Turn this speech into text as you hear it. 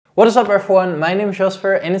What is up everyone, my name is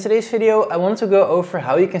Jasper and in today's video I want to go over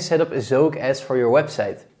how you can set up Ezoic ads for your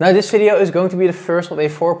website. Now this video is going to be the first of a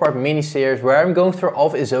 4-part mini-series where I'm going through all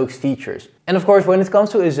of Ezoic's features. And of course when it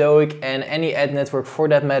comes to Ezoic and any ad network for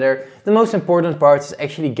that matter, the most important part is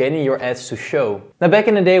actually getting your ads to show. Now back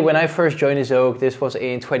in the day when I first joined Ezoic, this was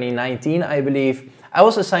in 2019 I believe, I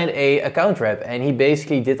was assigned an account rep and he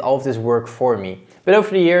basically did all of this work for me. But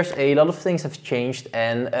over the years a lot of things have changed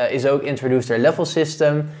and Ezoic introduced their level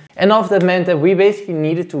system, and all of that meant that we basically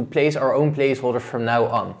needed to place our own placeholders from now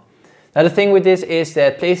on. Now the thing with this is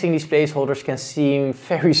that placing these placeholders can seem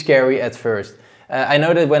very scary at first. I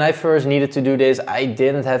know that when I first needed to do this I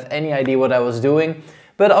didn't have any idea what I was doing,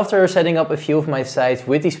 but after setting up a few of my sites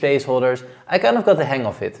with these placeholders I kind of got the hang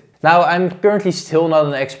of it. Now I'm currently still not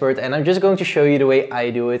an expert and I'm just going to show you the way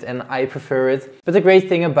I do it and I prefer it. But the great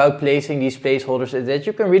thing about placing these placeholders is that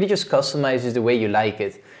you can really just customize it the way you like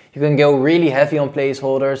it. You can go really heavy on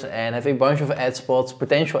placeholders and have a bunch of ad spots,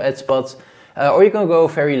 potential ad spots, or you can go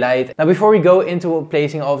very light. Now before we go into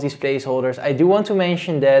placing all of these placeholders, I do want to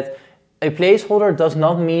mention that a placeholder does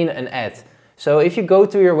not mean an ad. So if you go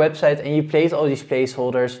to your website and you place all these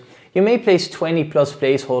placeholders, you may place 20 plus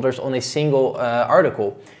placeholders on a single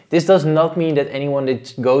article. This does not mean that anyone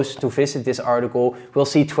that goes to visit this article will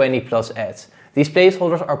see 20 plus ads. These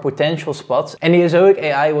placeholders are potential spots and the Ezoic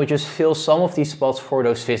AI will just fill some of these spots for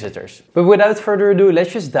those visitors. But without further ado,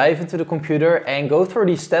 let's just dive into the computer and go through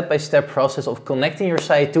the step-by-step process of connecting your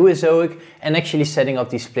site to Ezoic and actually setting up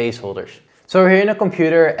these placeholders. So we're here in a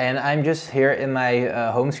computer and I'm just here in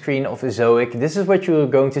my home screen of Ezoic. This is what you're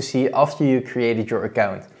going to see after you created your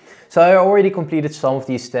account. So I already completed some of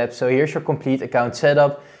these steps. So here's your complete account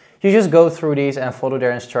setup. You just go through these and follow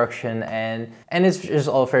their instruction and it's just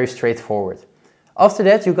all very straightforward. After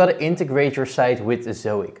that, you gotta integrate your site with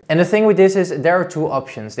Ezoic. And the thing with this is there are two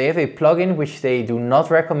options. They have a plugin which they do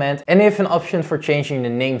not recommend and they have an option for changing the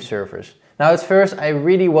name servers. Now at first I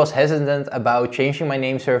really was hesitant about changing my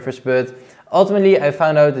name servers, but ultimately I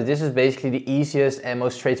found out that this is basically the easiest and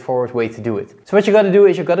most straightforward way to do it. So what you gotta do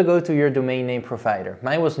is you gotta go to your domain name provider.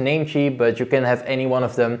 Mine was Namecheap, but you can have any one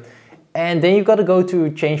of them. And then you gotta go to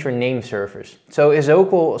change your name servers. So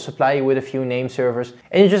Ezoic will supply you with a few name servers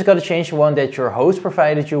and you just gotta change the one that your host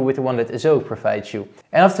provided you with the one that Ezoic provides you.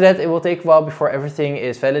 And after that it will take a while before everything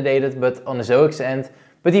is validated, but on Ezoic's end.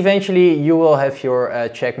 But eventually you will have your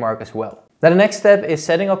check mark as well. Now the next step is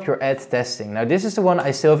setting up your ad testing. Now this is the one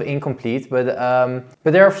I still have incomplete, but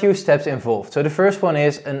there are a few steps involved. So the first one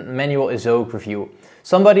is a manual Ezoic review.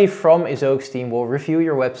 Somebody from Ezoic's team will review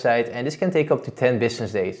your website and this can take up to 10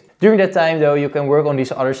 business days. During that time though, you can work on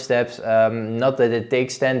these other steps, not that it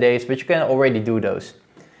takes 10 days, but you can already do those.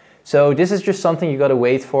 So this is just something you gotta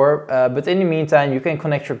wait for, but in the meantime you can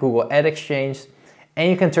connect your Google Ad Exchange and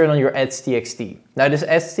you can turn on your ads.txt. Now this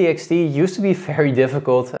ads.txt used to be very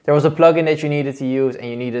difficult. There was a plugin that you needed to use and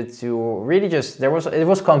you needed to really just, it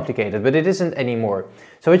was complicated, but it isn't anymore.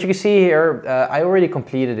 So what you can see here, I already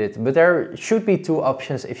completed it, but there should be two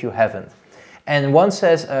options if you haven't. And one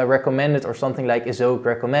says recommended or something like Ezoic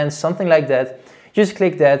recommends, something like that. Just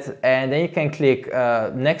click that and then you can click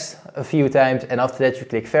next a few times and after that you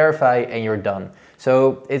click verify and you're done.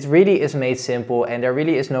 So it really is made simple and there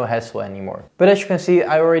really is no hassle anymore. But as you can see,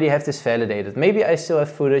 I already have this validated. Maybe I still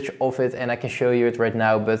have footage of it and I can show you it right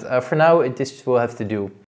now, but for now this will have to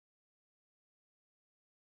do.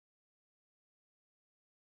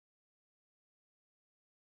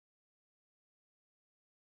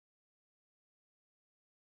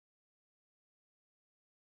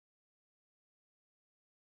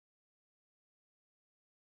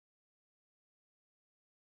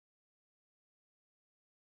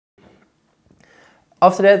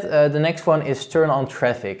 After that, the next one is turn on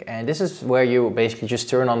traffic, and this is where you basically just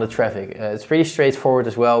turn on the traffic. It's pretty straightforward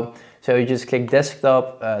as well. So you just click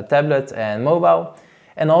desktop, tablet and mobile,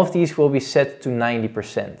 and all of these will be set to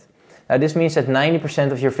 90%. Now this means that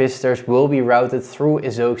 90% of your visitors will be routed through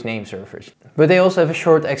Ezoic's name servers. But they also have a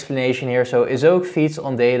short explanation here. So Ezoic feeds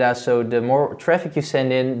on data, so the more traffic you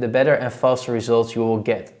send in, the better and faster results you will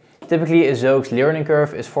get. Typically, Ezoic's learning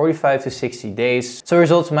curve is 45 to 60 days, so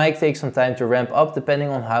results might take some time to ramp up depending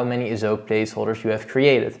on how many Ezoic placeholders you have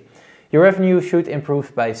created. Your revenue should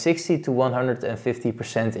improve by 60 to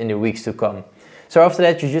 150% in the weeks to come. So after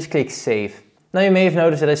that, you just click save. Now you may have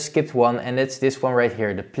noticed that I skipped one, and that's this one right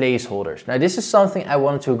here, the placeholders. Now this is something I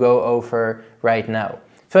wanted to go over right now.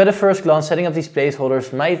 So at a first glance, setting up these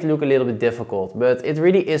placeholders might look a little bit difficult, but it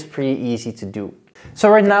really is pretty easy to do. So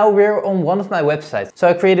right now we're on one of my websites. So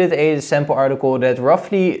I created a sample article that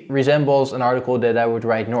roughly resembles an article that I would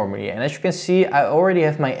write normally. And as you can see, I already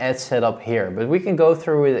have my ad set up here, but we can go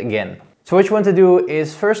through it again. So what you want to do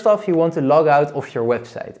is, first off, you want to log out of your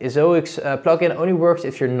website. Ezoic's plugin only works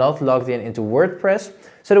if you're not logged in into WordPress.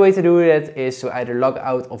 So the way to do that is to either log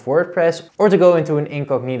out of WordPress or to go into an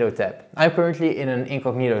incognito tab. I'm currently in an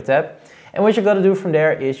incognito tab. And what you gotta do from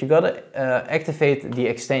there is you gotta activate the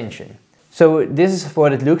extension. So this is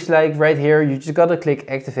what it looks like right here. You just gotta click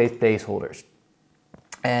activate placeholders.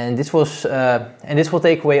 And this will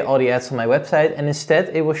take away all the ads on my website, and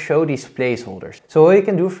instead it will show these placeholders. So what you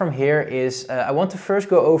can do from here is, I want to first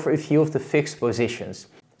go over a few of the fixed positions.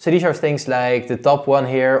 So these are things like the top one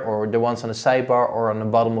here, or the ones on the sidebar, or on the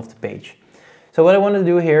bottom of the page. So what I want to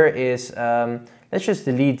do here is, let's just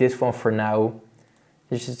delete this one for now.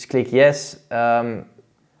 Just click yes.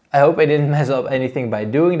 I hope I didn't mess up anything by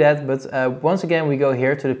doing that, but once again we go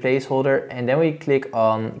here to the placeholder and then we click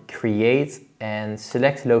on create and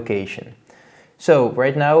select location. So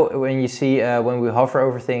right now when you see when we hover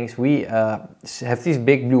over things, we have these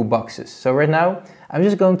big blue boxes. So right now I'm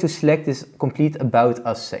just going to select this complete about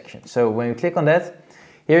us section. So when you click on that,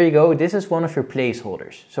 here you go, this is one of your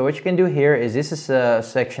placeholders. So what you can do here is, this is a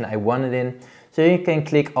section I wanted in, so you can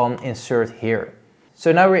click on insert here.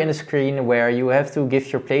 So now we're in a screen where you have to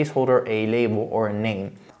give your placeholder a label or a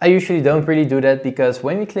name. I usually don't really do that because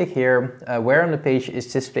when we click here, where on the page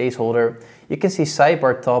is this placeholder, you can see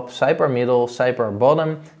sidebar top, sidebar middle, sidebar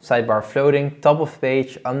bottom, sidebar floating, top of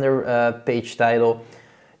page, under page title.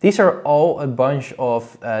 These are all a bunch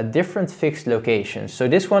of different fixed locations. So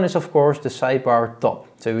this one is of course the sidebar top.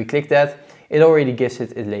 So we click that, it already gives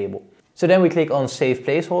it a label. So then we click on save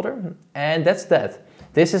placeholder, and that's that.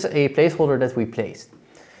 This is a placeholder that we placed.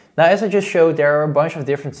 Now, as I just showed, there are a bunch of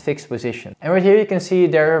different fixed positions. And right here you can see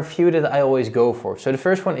there are a few that I always go for. So the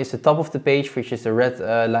first one is the top of the page, which is the red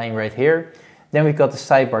line right here. Then we got the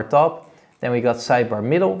sidebar top, then we got sidebar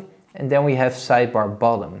middle, and then we have sidebar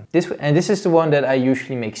bottom. This is the one that I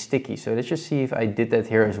usually make sticky. So let's just see if I did that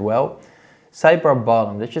here as well. Sidebar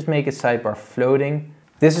bottom, let's just make it sidebar floating.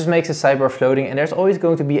 This just makes a sidebar floating, and there's always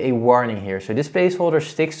going to be a warning here. So this placeholder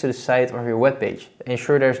sticks to the side of your web page.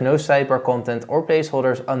 Ensure there's no sidebar content or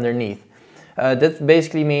placeholders underneath. That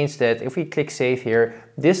basically means that if we click save here,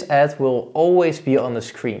 this ad will always be on the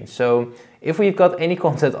screen. So if we've got any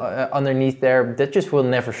content underneath there, that just will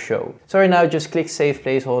never show. So right now just click save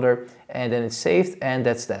placeholder and then it's saved, and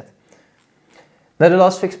that's that. Now the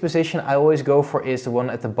last fixed position I always go for is the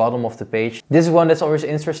one at the bottom of the page. This is one that's always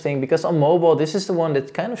interesting because on mobile this is the one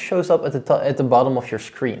that kind of shows up at the bottom of your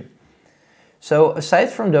screen. So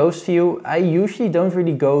aside from those few, I usually don't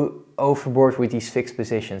really go overboard with these fixed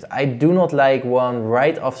positions. I do not like one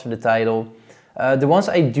right after the title. The ones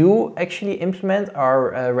I do actually implement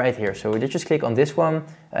are right here. So let's just click on this one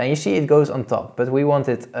and you see it goes on top, but we want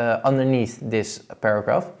it underneath this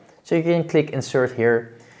paragraph. So you can click insert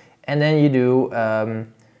here. And then you do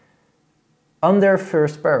under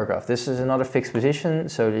first paragraph. This is another fixed position,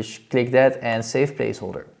 so just click that and save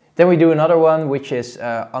placeholder. Then we do another one which is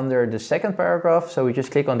under the second paragraph. So we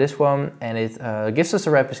just click on this one and it gives us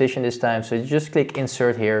the right position this time. So you just click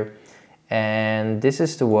insert here, and this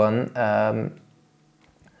is the one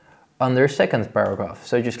under second paragraph.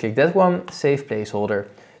 So just click that one, save placeholder.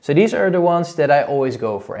 So these are the ones that I always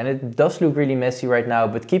go for, and it does look really messy right now,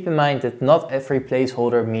 but keep in mind that not every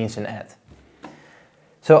placeholder means an ad.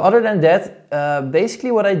 So other than that, basically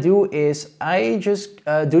what I do is I just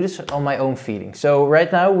do this on my own feeling. So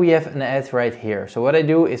right now we have an ad right here. So what I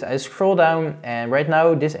do is I scroll down, and right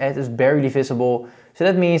now this ad is barely visible. So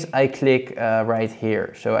that means I click right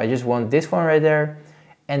here. So I just want this one right there.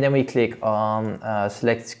 And then we click on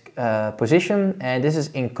select position, and this is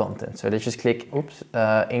in content. So let's just click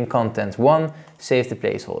in content 1, save the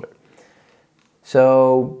placeholder.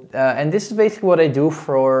 So, and this is basically what I do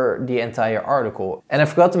for the entire article. And I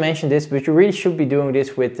forgot to mention this, but you really should be doing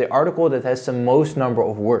this with the article that has the most number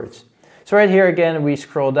of words. So right here again, we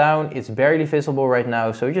scroll down, it's barely visible right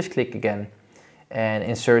now. So just click again and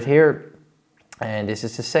insert here. And this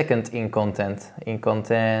is the second in content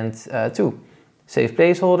 2. Save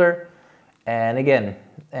placeholder, and again,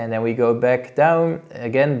 and then we go back down,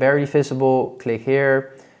 again, barely visible, click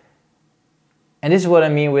here. And this is what I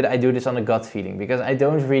mean with I do this on a gut feeling, because I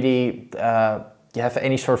don't really have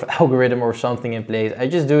any sort of algorithm or something in place. I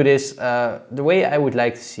just do this the way I would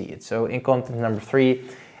like to see it. So in content number 3,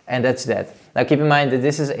 and that's that. Now keep in mind that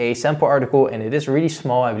this is a sample article and it is really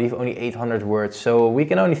small, I believe only 800 words. So we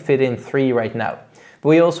can only fit in 3 right now. But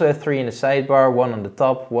we also have 3 in the sidebar, 1 on the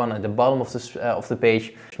top, 1 at the bottom of the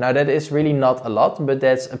page. Now that is really not a lot, but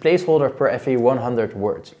that's a placeholder per every 100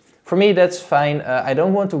 words. For me that's fine, I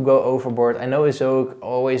don't want to go overboard. I know Ezoic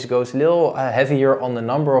always goes a little heavier on the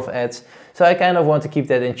number of ads, so I kind of want to keep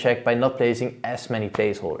that in check by not placing as many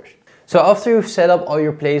placeholders. So after you've set up all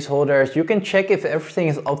your placeholders, you can check if everything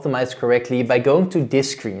is optimized correctly by going to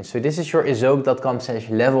this screen. So this is your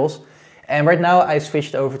ezoic.com/levels. And right now I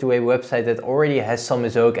switched over to a website that already has some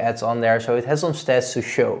Ezoic ads on there, so it has some stats to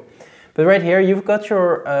show. But right here you've got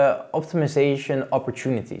your optimization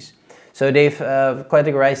opportunities. So they've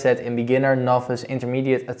categorized that in beginner, novice,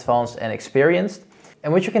 intermediate, advanced and experienced.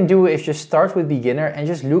 And what you can do is just start with beginner and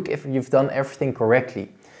just look if you've done everything correctly.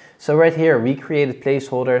 So right here we created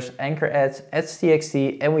placeholders, anchor ads,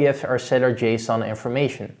 ads.txt, and we have our seller JSON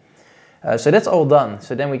information. So that's all done.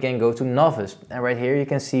 So then we can go to novice, and right here you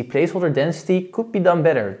can see placeholder density could be done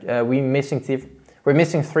better. We're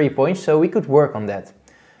missing 3 points, so we could work on that.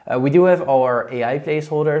 We do have our AI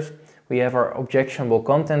placeholders, we have our objectionable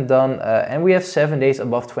content done, and we have 7 days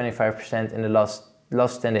above 25% in the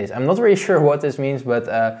last 10 days. I'm not really sure what this means, but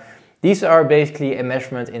these are basically a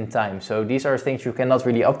measurement in time. So these are things you cannot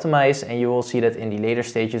really optimize, and you will see that in the later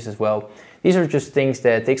stages as well. These are just things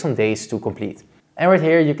that take some days to complete. And right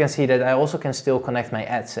here you can see that I also can still connect my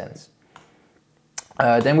AdSense.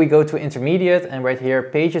 Then we go to intermediate, and right here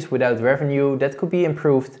pages without revenue, that could be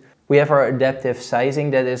improved. We have our adaptive sizing,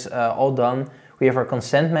 that is all done. We have our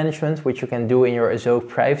consent management, which you can do in your Ezoic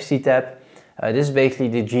privacy tab. This is basically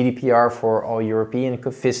the GDPR for all European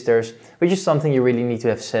visitors, which is something you really need to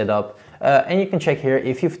have set up. And you can check here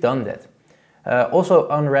if you've done that. Also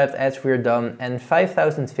unwrapped ads we're done, and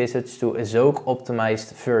 5,000 visits to Ezoic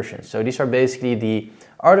optimized versions. So these are basically the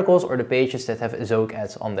articles or the pages that have Ezoic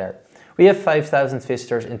ads on there. We have 5,000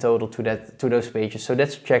 visitors in total to those pages, so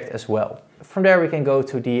that's checked as well. From there we can go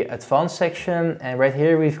to the advanced section, and right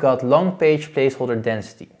here we've got long page placeholder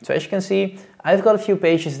density. So as you can see, I've got a few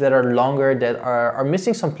pages that are longer that are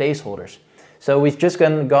missing some placeholders. So we've just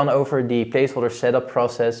gone over the placeholder setup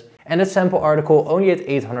process, and that sample article only had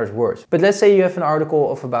 800 words. But let's say you have an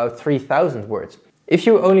article of about 3,000 words. If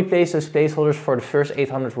you only place those placeholders for the first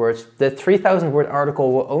 800 words, that 3,000 word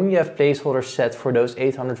article will only have placeholders set for those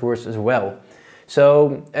 800 words as well.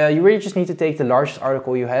 So you really just need to take the largest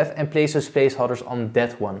article you have and place those placeholders on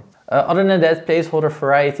that one. Other than that, placeholder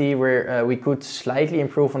variety, where we could slightly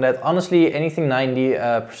improve on that. Honestly, anything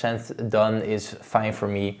 90% done is fine for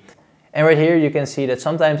me. And right here you can see that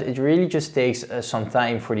sometimes it really just takes some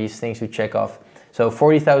time for these things to check off. So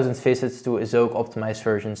 40,000 visits to Ezoic optimized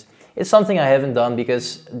versions. It's something I haven't done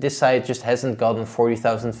because this site just hasn't gotten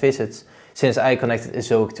 40,000 visits since I connected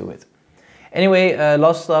Ezoic to it. Anyway,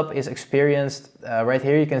 last up is experienced. Right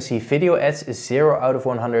here you can see video ads is 0 out of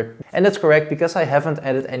 100. And that's correct because I haven't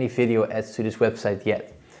added any video ads to this website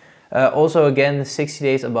yet. Also again, 60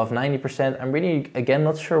 days above 90%. I'm really again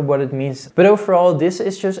not sure what it means. But overall, this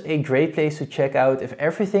is just a great place to check out if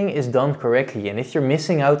everything is done correctly and if you're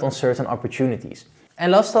missing out on certain opportunities.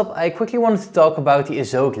 And last up, I quickly wanted to talk about the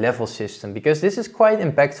Ezoic Levels system because this is quite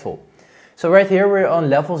impactful. So right here we're on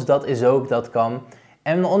levels.ezoic.com,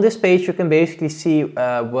 and on this page you can basically see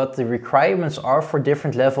what the requirements are for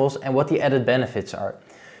different levels and what the added benefits are.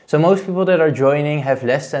 So most people that are joining have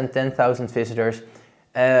less than 10,000 visitors.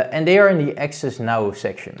 And they are in the Access Now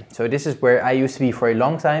section. So this is where I used to be for a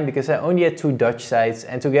long time because I only had 2 Dutch sites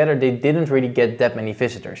and together they didn't really get that many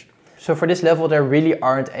visitors. So for this level there really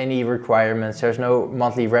aren't any requirements, there's no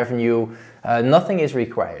monthly revenue, nothing is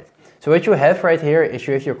required. So what you have right here is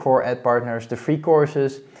you have your core ad partners, the free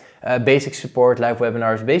courses, basic support, live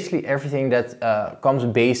webinars, basically everything that comes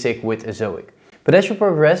basic with Ezoic. But as you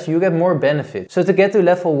progress, you get more benefits. So to get to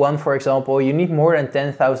level 1, for example, you need more than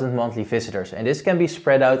 10,000 monthly visitors, and this can be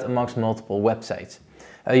spread out amongst multiple websites.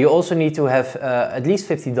 You also need to have at least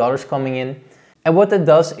 $50 coming in. And what that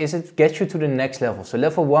does is it gets you to the next level. So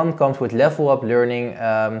level 1 comes with level up learning,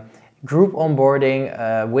 group onboarding,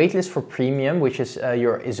 waitlist for premium, which is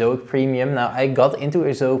your Ezoic premium. Now I got into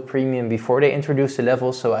Ezoic premium before they introduced the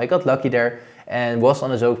levels, so I got lucky there and was on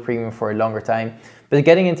Ezoic premium for a longer time. But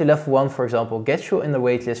getting into level 1, for example, gets you in the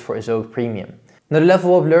waitlist for Ezoic premium. Now the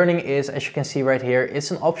level up learning is, as you can see right here,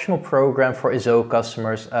 it's an optional program for Ezoic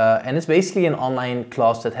customers, and it's basically an online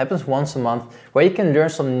class that happens once a month where you can learn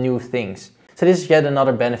some new things. So this is yet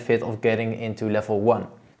another benefit of getting into level 1.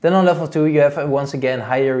 Then on level 2 you have once again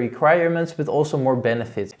higher requirements but also more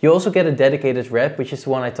benefits. You also get a dedicated rep, which is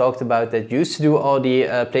the one I talked about that used to do all the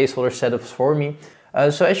placeholder setups for me.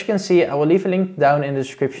 So as you can see, I will leave a link down in the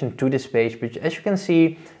description to this page, but as you can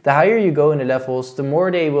see, the higher you go in the levels, the more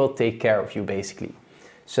they will take care of you basically.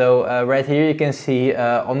 So right here you can see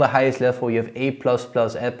on the highest level you have A++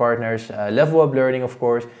 ad partners, level up learning of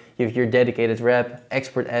course, you have your dedicated rep,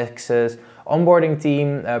 expert access, onboarding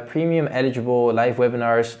team, premium eligible, live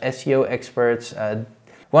webinars, SEO experts,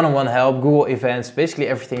 one-on-one help, Google events, basically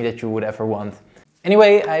everything that you would ever want.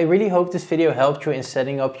 Anyway, I really hope this video helped you in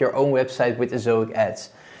setting up your own website with Ezoic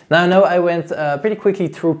ads. Now I know I went pretty quickly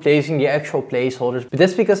through placing the actual placeholders, but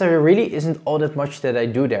that's because there really isn't all that much that I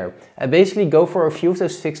do there. I basically go for a few of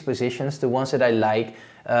those fixed positions, the ones that I like,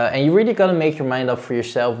 and you really gotta make your mind up for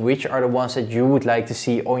yourself which are the ones that you would like to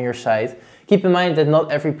see on your site. Keep in mind that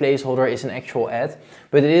not every placeholder is an actual ad,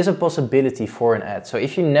 but it is a possibility for an ad. So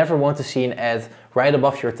if you never want to see an ad right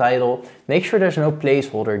above your title, make sure there's no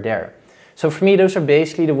placeholder there. So for me, those are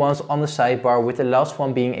basically the ones on the sidebar, with the last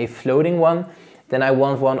one being a floating one. Then I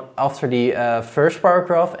want one after the first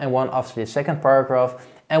paragraph and one after the second paragraph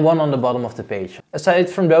and one on the bottom of the page. Aside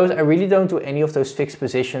from those, I really don't do any of those fixed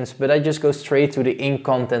positions, but I just go straight to the in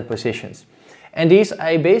content positions. And these,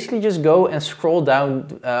 I basically just go and scroll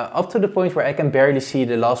down up to the point where I can barely see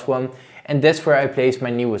the last one, and that's where I place my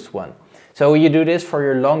newest one. So you do this for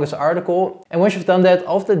your longest article, and once you've done that,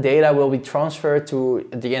 all of the data will be transferred to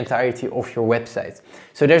the entirety of your website.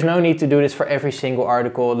 So there's no need to do this for every single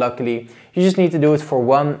article, luckily. You just need to do it for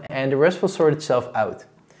one, and the rest will sort itself out.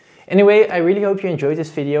 Anyway, I really hope you enjoyed this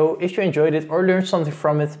video. If you enjoyed it or learned something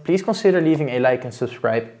from it, please consider leaving a like and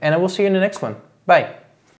subscribe, and I will see you in the next one. Bye!